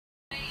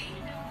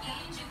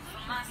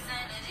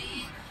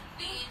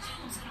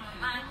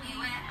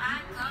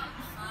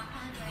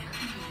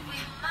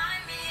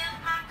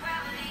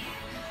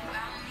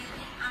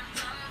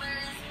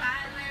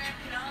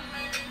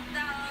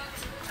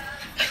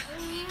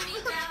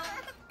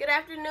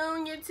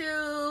afternoon,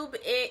 YouTube.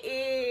 It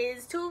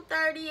is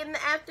 2:30 in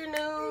the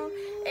afternoon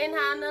in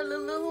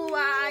Honolulu,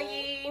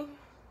 Hawaii.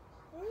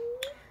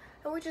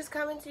 And we're just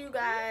coming to you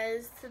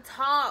guys to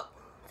talk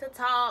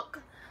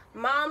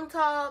mom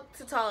talk,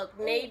 to talk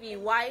Navy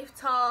wife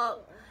talk,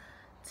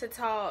 to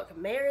talk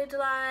marriage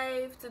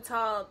life, to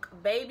talk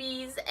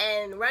babies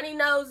and runny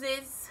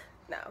noses.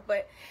 No,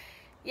 but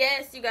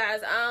yes, you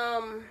guys,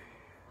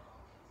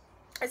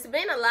 it's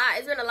been a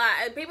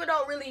lot. People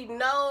don't really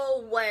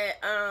know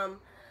what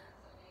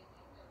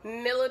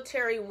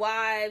military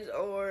wives,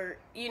 or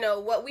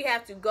what we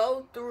have to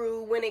go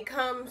through when it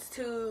comes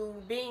to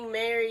being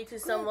married to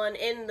someone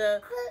in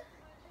the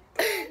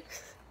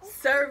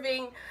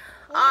serving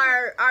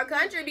our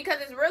country, because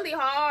it's really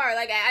hard.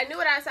 Like, I knew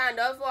what I signed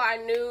up for. I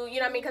knew,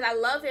 because I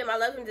love him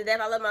to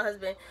death. I love my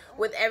husband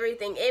with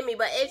everything in me,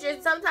 but it's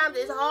just sometimes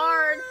it's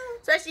hard,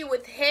 especially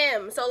with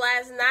him. So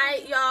last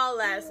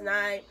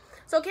night,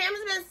 so Cam's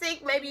been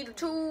sick maybe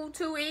two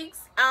weeks.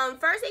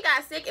 First he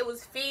got sick. It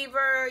was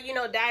fever,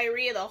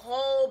 diarrhea, the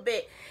whole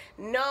bit.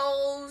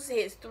 Nose,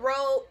 his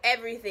throat,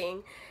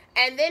 everything.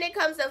 And then it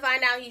comes to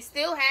find out he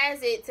still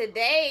has it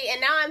today. And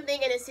now I'm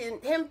thinking it's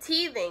him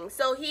teething.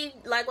 So he,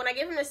 like, when I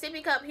give him the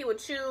sippy cup, he would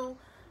chew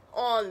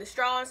on the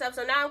straw and stuff.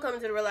 So now I'm coming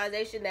to the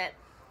realization that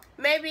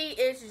maybe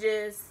it's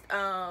just,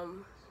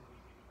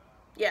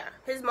 yeah,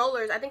 his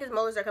molars. I think his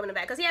molars are coming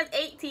back. Because he has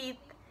 8 teeth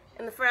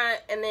in the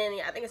front. And then,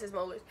 yeah, I think it's his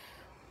molars.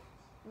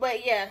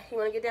 But yeah, you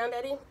want to get down,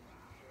 Daddy?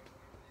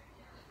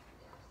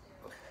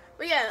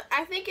 But yeah,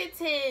 I think it's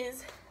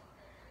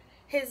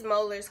his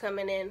molars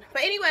coming in.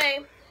 But anyway,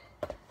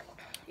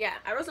 yeah,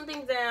 I wrote some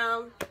things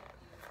down,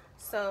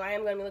 so I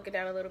am going to be looking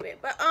down a little bit.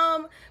 But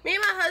me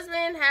and my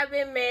husband have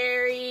been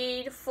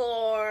married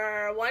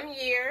for 1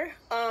 year.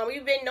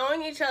 We've been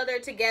knowing each other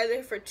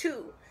together for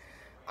 2.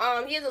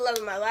 He is the love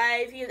of my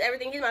life. He is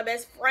everything. He's my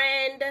best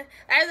friend.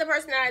 That is the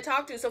person that I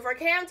talk to. So for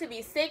Cam to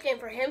be sick and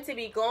for him to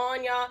be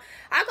gone, y'all,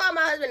 I called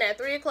my husband at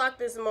 3 o'clock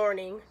this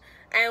morning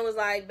and was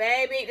like,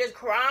 baby, just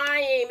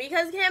crying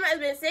because Cam has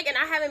been sick and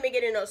I haven't been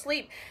getting no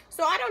sleep.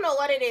 So I don't know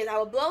what it is. I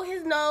will blow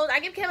his nose.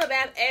 I give Cam a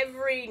bath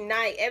every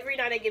night. Every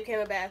night I give Cam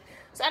a bath.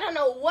 So I don't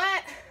know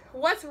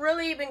what's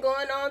really been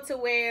going on to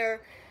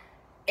where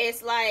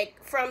it's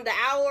like from the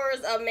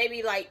hours of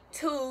maybe like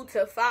 2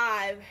 to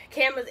 5,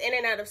 Cam is in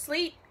and out of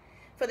sleep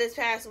for this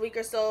past week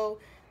or so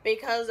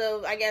because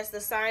of, I guess,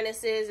 the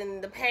sinuses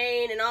and the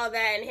pain and all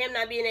that, and him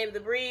not being able to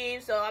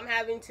breathe. So I'm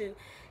having to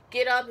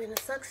get up and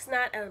suck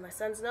snot out of my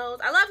son's nose.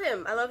 I love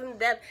him to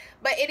death,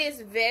 but it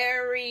is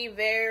very,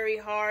 very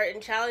hard and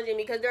challenging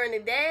because during the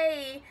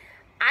day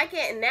I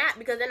can't nap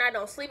because then I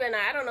don't sleep at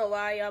night. I don't know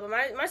why, y'all, but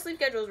my sleep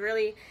schedule is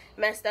really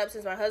messed up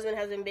since my husband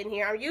hasn't been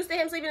here. I'm used to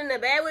him sleeping in the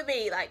bed with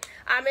me. Like,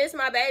 I miss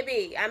my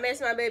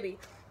baby.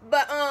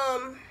 But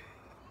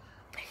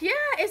yeah,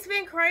 it's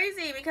been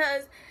crazy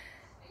because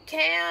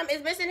Cam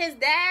is missing his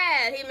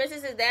dad. He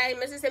misses his dad. He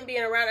misses him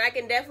being around. And I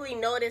can definitely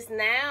notice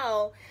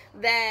now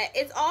that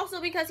it's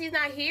also because he's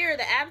not here.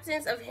 The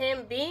absence of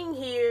him being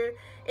here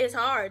is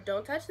hard.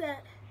 Don't touch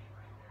that.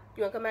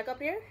 You want to come back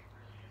up here?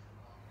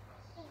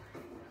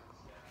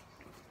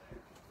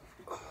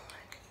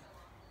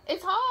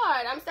 It's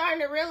hard. I'm starting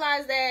to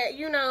realize that,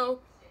 your nose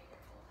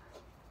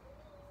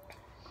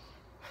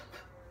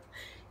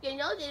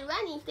is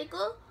running,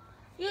 Stickle.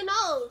 Your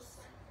nose.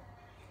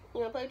 You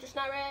want to play with your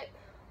snot rag?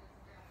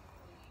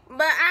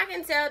 But I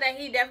can tell that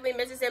he definitely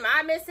misses him.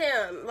 I miss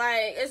him.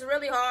 Like, it's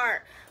really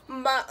hard.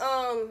 But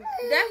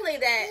definitely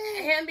that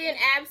him being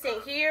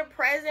absent here,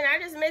 present, I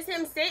just miss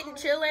him sitting,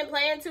 chilling,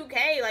 playing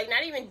 2K, like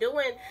not even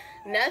doing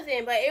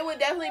nothing. But it would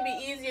definitely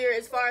be easier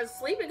as far as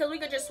sleeping because we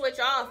could just switch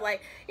off.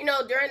 Like,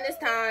 during this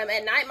time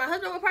at night, my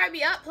husband would probably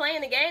be up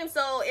playing the game,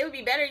 so it would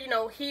be better,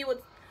 he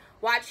would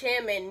watch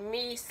him and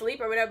me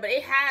sleep or whatever. But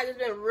it's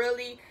been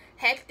really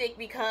hectic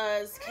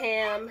because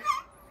Cam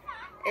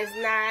is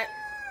not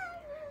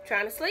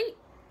trying to sleep.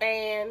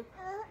 And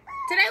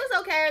today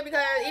was okay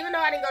because even though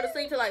I didn't go to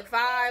sleep till like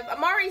 5,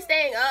 I'm already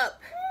staying up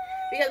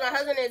because my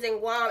husband is in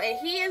Guam and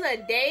he is a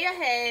day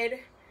ahead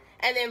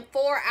and then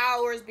 4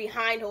 hours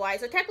behind Hawaii.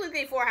 So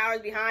technically 4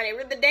 hours behind.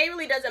 The day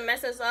really doesn't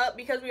mess us up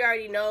because we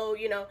already know,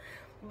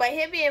 but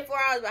him being 4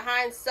 hours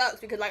behind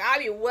sucks because like I'll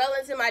be well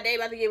into my day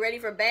about to get ready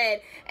for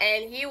bed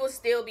and he will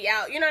still be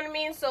out. You know what I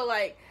mean? So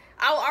like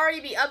I'll already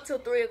be up till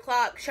 3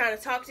 o'clock trying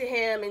to talk to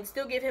him and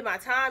still give him my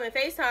time and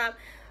FaceTime.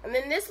 And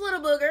then this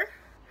little booger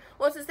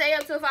wants to stay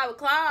up till 5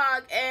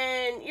 o'clock.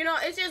 And,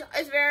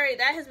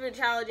 that has been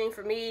challenging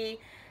for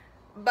me.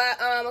 But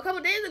a couple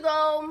days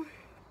ago,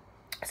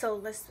 so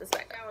let's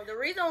back down. The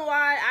reason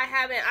why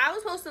I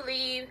was supposed to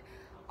leave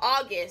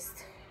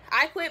August.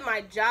 I quit my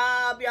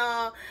job,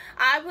 y'all.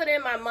 I put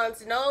in my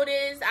month's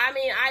notice. I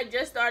mean, I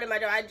just started my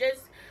job.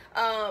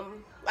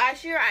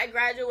 Last year I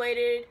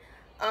graduated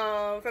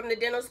from the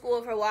dental school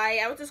of Hawaii.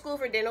 I went to school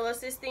for dental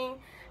assisting,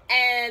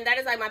 and that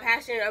is like my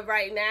passion of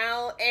right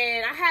now.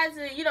 And I had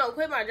to,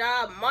 quit my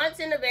job months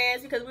in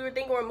advance because we were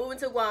thinking we're moving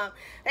to Guam.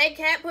 They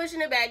kept pushing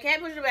it back,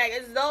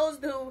 It's those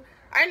who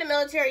are in the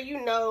military,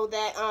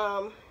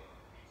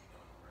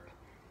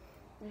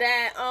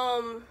 that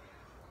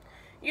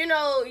you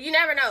know, you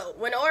never know.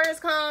 When the orders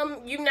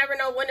come, you never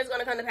know when it's going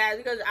to come to pass,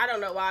 because I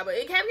don't know why, but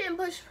it kept getting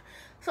pushed.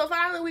 So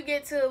finally we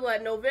get to,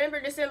 what, November,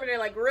 December, they're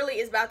like, really,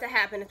 it's about to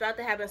happen. It's about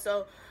to happen.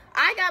 So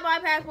I got my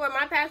passport.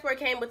 My passport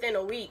came within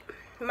a week.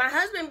 My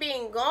husband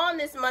being gone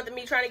this month and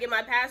me trying to get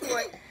my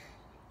passport,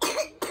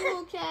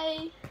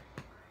 okay,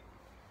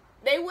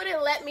 they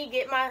wouldn't let me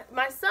get my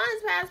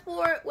son's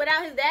passport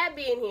without his dad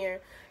being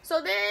here.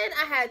 So then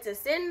I had to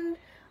send,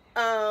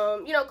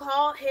 you know,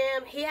 call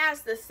him. He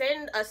has to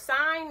send a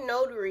signed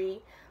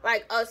notary,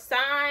 like a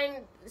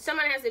sign.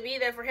 Someone has to be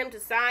there for him to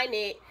sign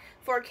it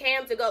for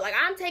Cam to go. Like,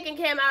 I'm taking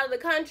Cam out of the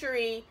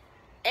country,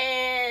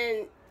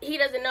 and he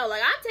doesn't know.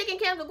 Like, I'm taking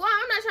Cam to Guam.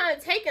 I'm not trying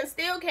to take and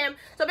steal Cam.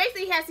 So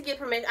basically, he has to get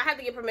permission. I have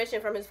to get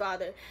permission from his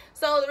father.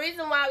 So the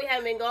reason why we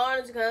haven't been gone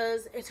is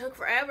because it took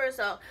forever.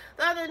 So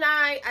the other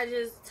night, I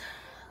just,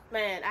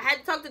 man, I had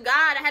to talk to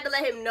God. I had to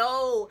let him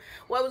know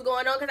what was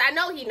going on, because I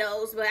know he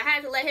knows, but I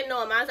had to let him know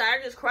on my side.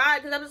 I just cried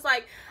because I was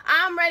like,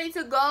 I'm ready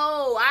to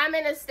go. I'm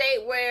in a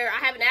state where I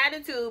have an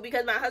attitude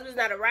because my husband's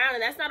not around,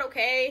 and that's not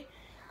okay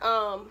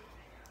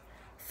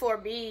for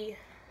me.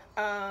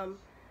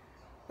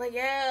 But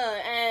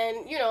yeah,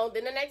 and you know,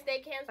 then the next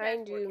day Cam's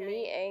Mind you,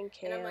 me and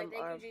Cam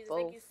are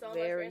both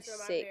very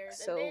sick,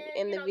 so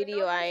in the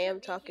video I am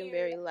talking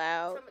very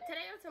loud,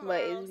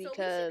 but it's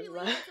because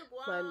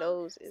my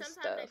nose is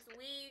stuffed.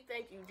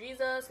 Thank you,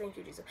 Jesus. Thank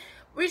you, Jesus.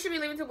 We should be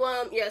leaving to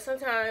Guam, yeah,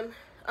 sometime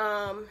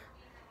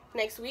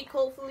next week,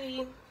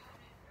 hopefully,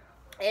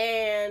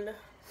 and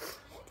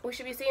we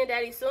should be seeing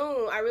Daddy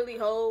soon. I really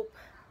hope.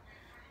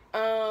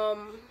 I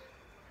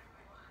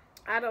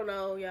don't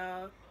know,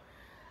 y'all.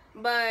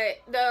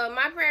 But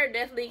my prayer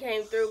definitely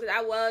came through, because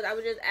I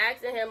was just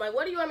asking him, like,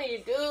 what do you want me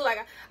to do?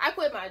 Like, I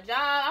quit my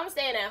job. I'm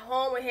staying at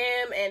home with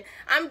him, and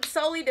I'm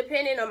solely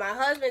dependent on my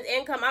husband's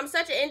income. I'm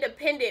such an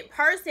independent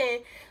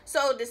person.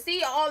 So to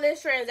see all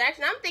this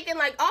transaction, I'm thinking,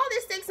 like, all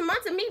this 6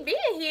 months of me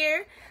being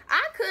here,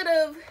 I could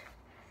have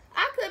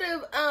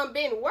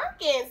been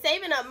working,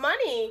 saving up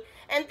money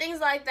and things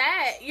like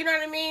that. You know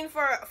what I mean?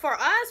 For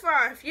us, for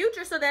our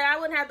future, so that I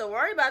wouldn't have to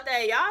worry about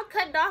that. Y'all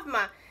cutting off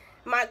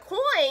my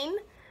coin,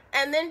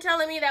 and then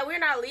telling me that we're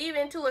not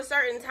leaving to a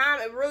certain time.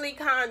 It really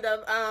kind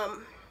of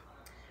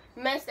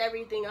messed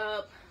everything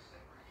up.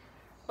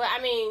 But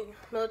I mean,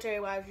 military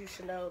wives, you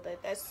should know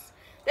that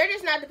they're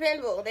just not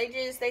dependable. They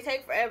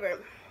take forever.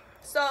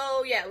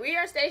 So yeah, we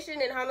are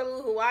stationed in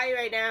Honolulu, Hawaii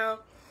right now.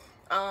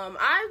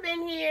 I've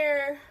been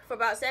here for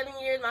about 7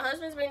 years. My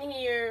husband's been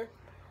here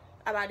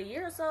about a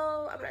year or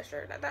so. I'm not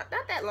sure. Not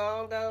that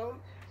long though.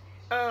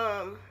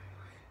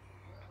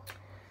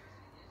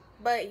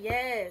 But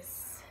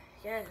yes,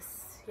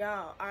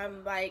 y'all,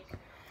 I'm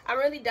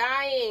really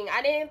dying.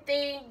 I didn't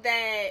think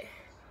that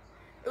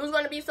it was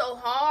going to be so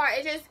hard.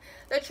 It's just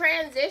the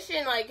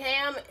transition. Like,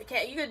 Cam,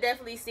 you could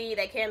definitely see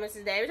that Cam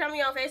misses Dad. Every time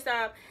we on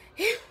FaceTime,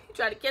 he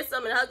try to kiss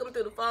him and hug him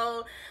through the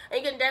phone,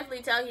 and you can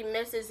definitely tell he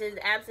misses his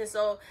absence.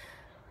 So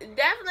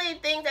definitely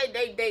things that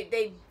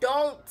they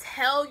don't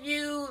tell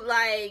you,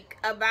 like,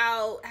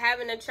 about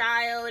having a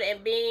child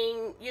and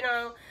being, you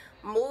know,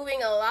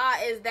 moving a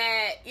lot, is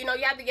that, you know,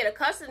 you have to get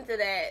accustomed to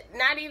that.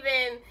 Not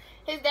even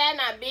his dad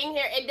not being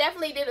here, it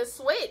definitely did a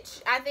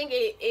switch. I think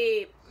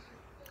it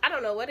I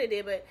don't know what it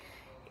did, but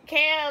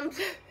Cam's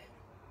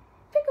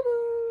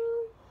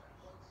peekaboo,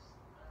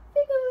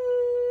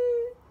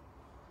 peekaboo,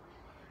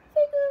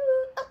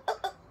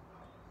 peekaboo,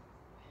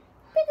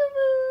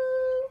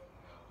 peekaboo,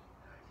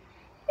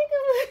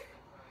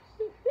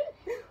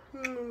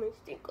 peekaboo,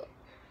 stinker.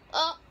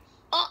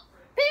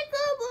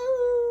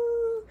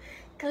 Peekaboo,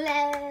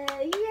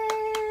 Clay,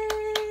 yay,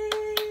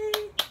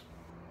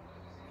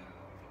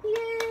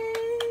 yay.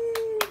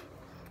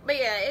 But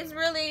yeah, it's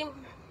really,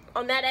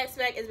 on that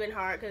aspect, it's been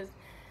hard, because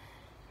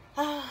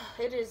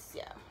it is,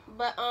 yeah.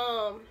 But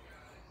other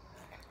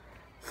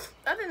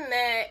than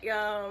that,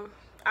 y'all,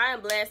 I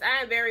am blessed.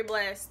 I am very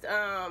blessed.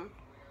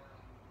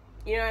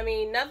 You know what I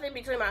mean? Nothing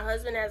between my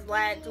husband has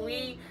lacked.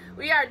 We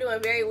are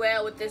doing very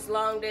well with this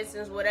long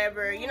distance,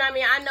 whatever. You know what I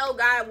mean? I know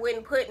God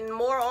wouldn't put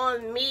more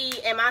on me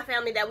and my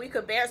family that we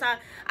could bear. So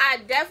I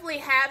definitely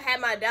have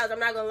had my doubts. I'm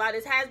not going to lie.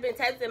 This has been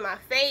testing my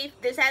faith.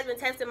 This has been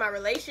testing my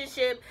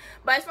relationship.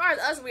 But as far as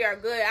us, we are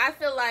good. I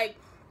feel like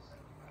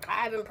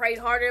I haven't prayed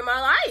harder in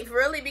my life,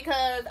 really,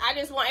 because I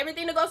just want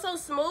everything to go so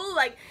smooth.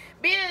 Like,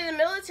 being in the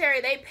military,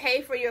 they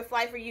pay for your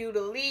flight for you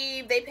to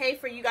leave. They pay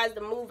for you guys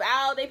to move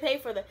out. They pay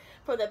for the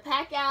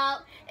pack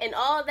out and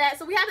all that.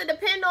 So we have to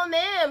depend on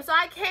them. So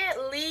I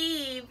can't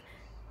leave.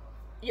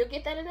 You'll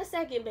get that in a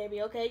second,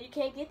 baby, okay? You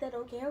can't get that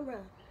on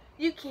camera.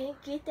 You can't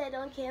get that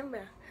on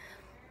camera.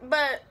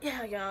 But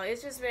yeah, y'all,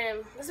 it's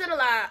been a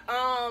lot.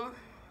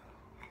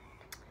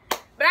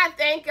 But I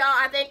thank y'all.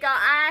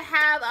 I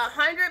have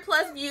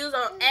 100+ views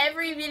on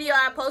every video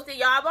I posted,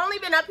 y'all. I've only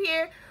been up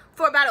here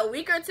for about a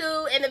week or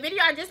two, and the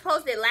video I just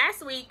posted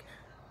last week,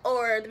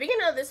 or the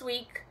beginning of this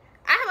week,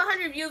 I have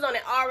 100 views on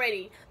it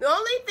already. The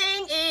only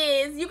thing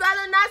is, you guys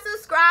are not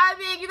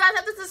subscribing. You guys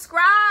have to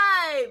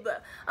subscribe.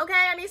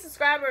 Okay, I need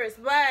subscribers,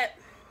 but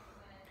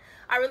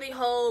I really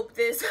hope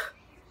this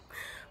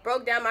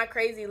broke down my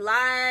crazy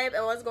life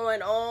and what's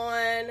going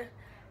on.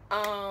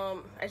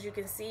 As you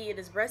can see, it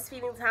is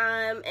breastfeeding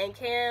time, and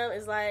Cam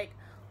is like,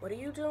 what are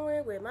you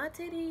doing with my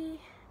titty?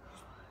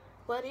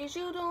 What is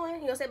you doing?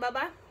 You gonna say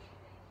bye-bye?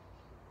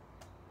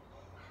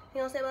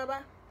 You gonna say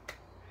bye-bye?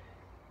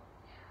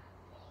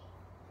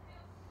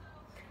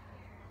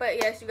 But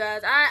yes, you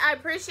guys, I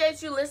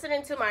appreciate you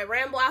listening to my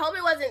ramble. I hope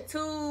it wasn't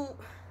too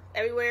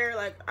everywhere,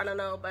 like, I don't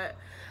know, but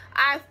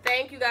I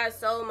thank you guys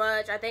so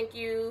much. I thank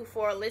you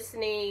for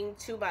listening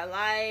to my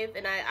life,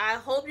 and I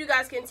hope you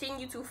guys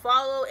continue to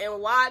follow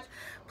and watch.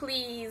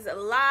 Please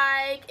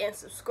like and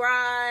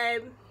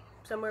subscribe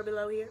somewhere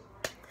below here.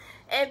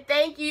 And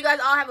thank you. You guys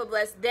all have a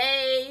blessed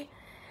day.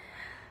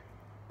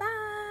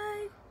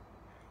 Bye.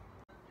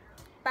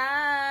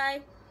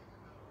 Bye.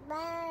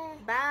 Bye.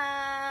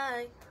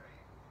 Bye.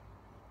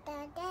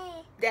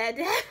 Dad.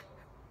 Dad.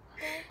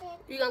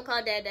 You gonna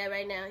call Dad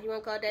right now? You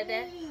wanna call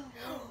Dad?